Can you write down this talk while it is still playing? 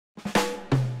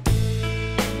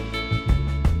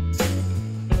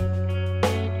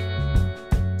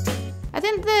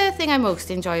think the thing I most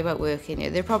enjoy about working here,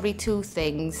 there are probably two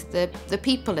things. The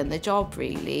people and the job,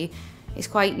 really. It's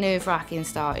quite nerve-wracking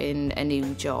starting a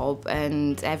new job,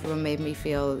 and everyone made me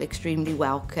feel extremely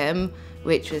welcome,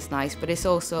 which was nice, but it's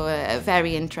also a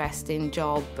very interesting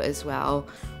job as well.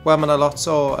 Wel, mae yna lot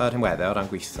o rhinweddau o ran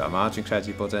gweithio yma. Dwi'n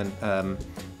credu bod yn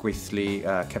gweithlu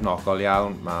cefnogol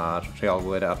iawn. Mae'r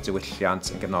rheolwyr a'r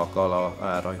diwylliant yn gefnogol o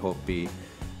roi hwb i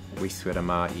weithwyr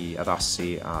yma i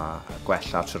addasu a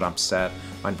gwella trwy'r amser.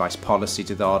 Mae'n faes polisi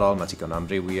diddorol, mae digon o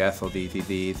amrywiaeth o ddydd i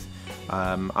ddydd.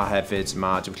 A hefyd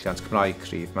mae diwylliant Cymraeg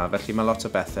cryf yma, felly mae lot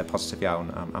o bethau positif iawn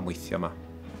am weithio yma.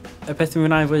 Y peth dwi'n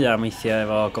mwynhau fwyaf am weithio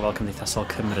efo Gofal Cymdeithasol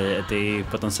Cymru ydy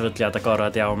bod yn sefydliad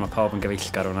agorad iawn, mae pawb yn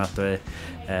gyfeillgar ofnadwy.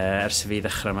 Ers i fi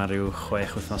ddechrau yma rhyw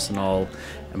 6 wythnos yn ôl,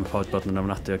 mae pawb bod yn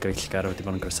ofnadwy o gyfeillgar wedi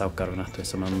bod yn grysawgar ofnadwy,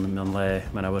 so mae'n le,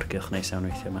 mae'n awyrgylch neis iawn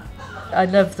weithio yma. I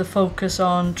love the focus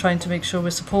on trying to make sure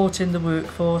we're supporting the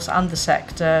workforce and the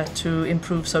sector to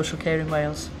improve social care in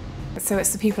Wales. So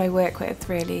it's the people I work with,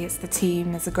 really. It's the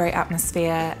team. There's a great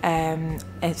atmosphere.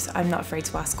 I'm not afraid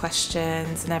to ask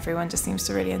questions, and everyone just seems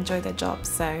to really enjoy their jobs.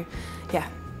 So, yeah.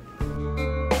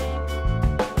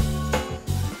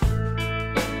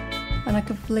 Mae yna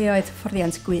gyfleoedd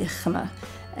hyfforddiant gwych yma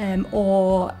o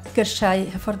gyrsiau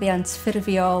hyfforddiant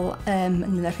ffurfiol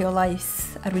yn y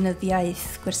rheolaeth,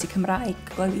 arweinyddiaeth, gwersi Cymraeg,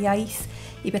 glewi iaith,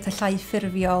 i bethau llai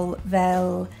ffurfiol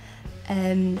fel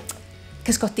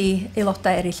cysgodi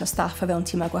aelodau eraill o staff o fewn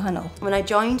tîmau gwahanol. When I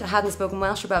joined, I hadn't spoken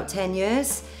Welsh for about 10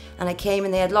 years, and I came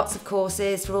and they had lots of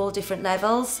courses for all different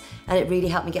levels, and it really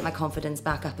helped me get my confidence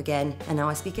back up again, and now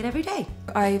I speak it every day.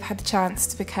 I've had the chance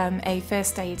to become a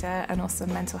first aider and also a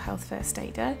mental health first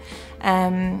aider,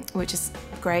 which is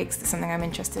great because it's something I'm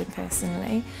interested in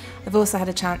personally. I've also had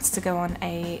a chance to go on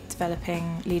a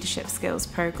developing leadership skills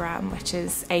programme, which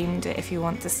is aimed at if you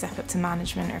want to step up to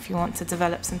management or if you want to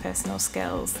develop some personal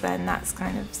skills, then that's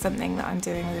kind of something that I'm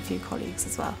doing with a few colleagues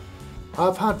as well.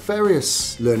 I've had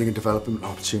various learning and development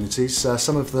opportunities,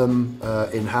 some of them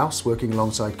in-house, working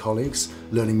alongside colleagues,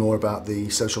 learning more about the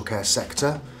social care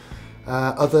sector.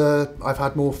 I've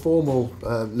had more formal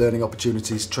learning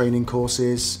opportunities, training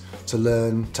courses to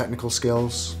learn technical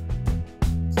skills.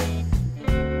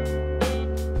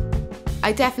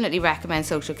 I definitely recommend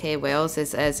Social Care Wales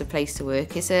as a place to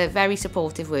work. It's a very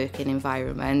supportive working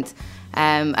environment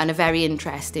and a very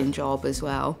interesting job as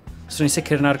well. So ni'n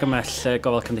sicr yn argymell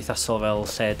Gofal Cymdeithasol fel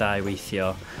lle da i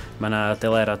weithio. Mae yna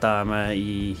delera da yma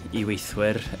i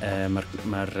weithwyr.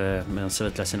 Mae'n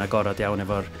sefydliad sy'n agorad iawn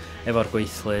efo'r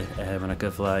gweithlu. Mae yna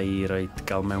gyfle i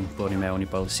gael mewnbwn i mewn i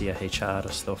bolisi a HR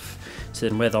a stwff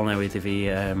sy'n weddol newid i fi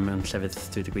yn llefydd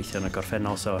dwi wedi gweithio yn y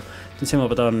gorffennol. So dwi'n teimlo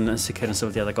bod o'n sicr yn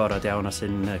sefydliad agorad iawn a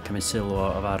sy'n cymryd sylw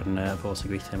o farn pobl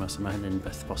sy'n gweithio yma. So mae hynny'n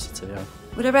beth positif iawn.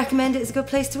 Would I recommend it as a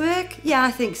good place to work? Yeah,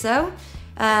 I think so.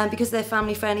 Because they're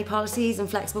family-friendly policies and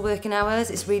flexible working hours,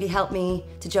 it's really helped me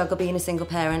to juggle being a single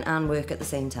parent and work at the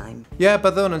same time. Ie,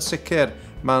 byddwn yn sicr.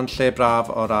 Mae'n lle braf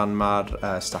o ran mae'r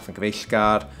staff yn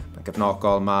gyfeillgar, mae'n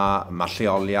gefnogol, mae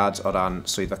lleoliad o ran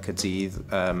swyddfa Caerdydd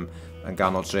yn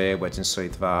ganol dre, wedyn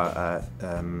swyddfa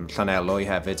Llanelwy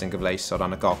hefyd yn gyfleus o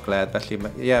ran y gogledd. Felly,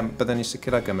 ie, byddwn ni'n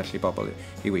sicr argymell i bobl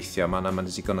i weithio. Mae'n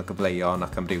digon o gyfleuon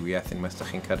ac amrywiaeth unwaith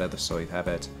ydych chi'n cyrraedd y swydd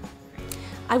hefyd.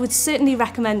 I would certainly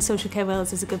recommend Social Care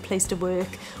Wales as a good place to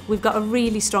work. We've got a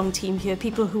really strong team here,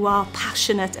 people who are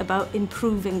passionate about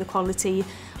improving the quality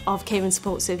of care and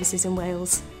support services in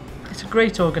Wales. It's a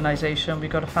great organisation,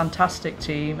 we've got a fantastic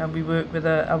team and we work with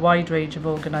a wide range of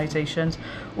organisations.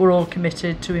 We're all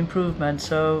committed to improvement,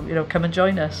 so come and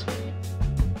join us.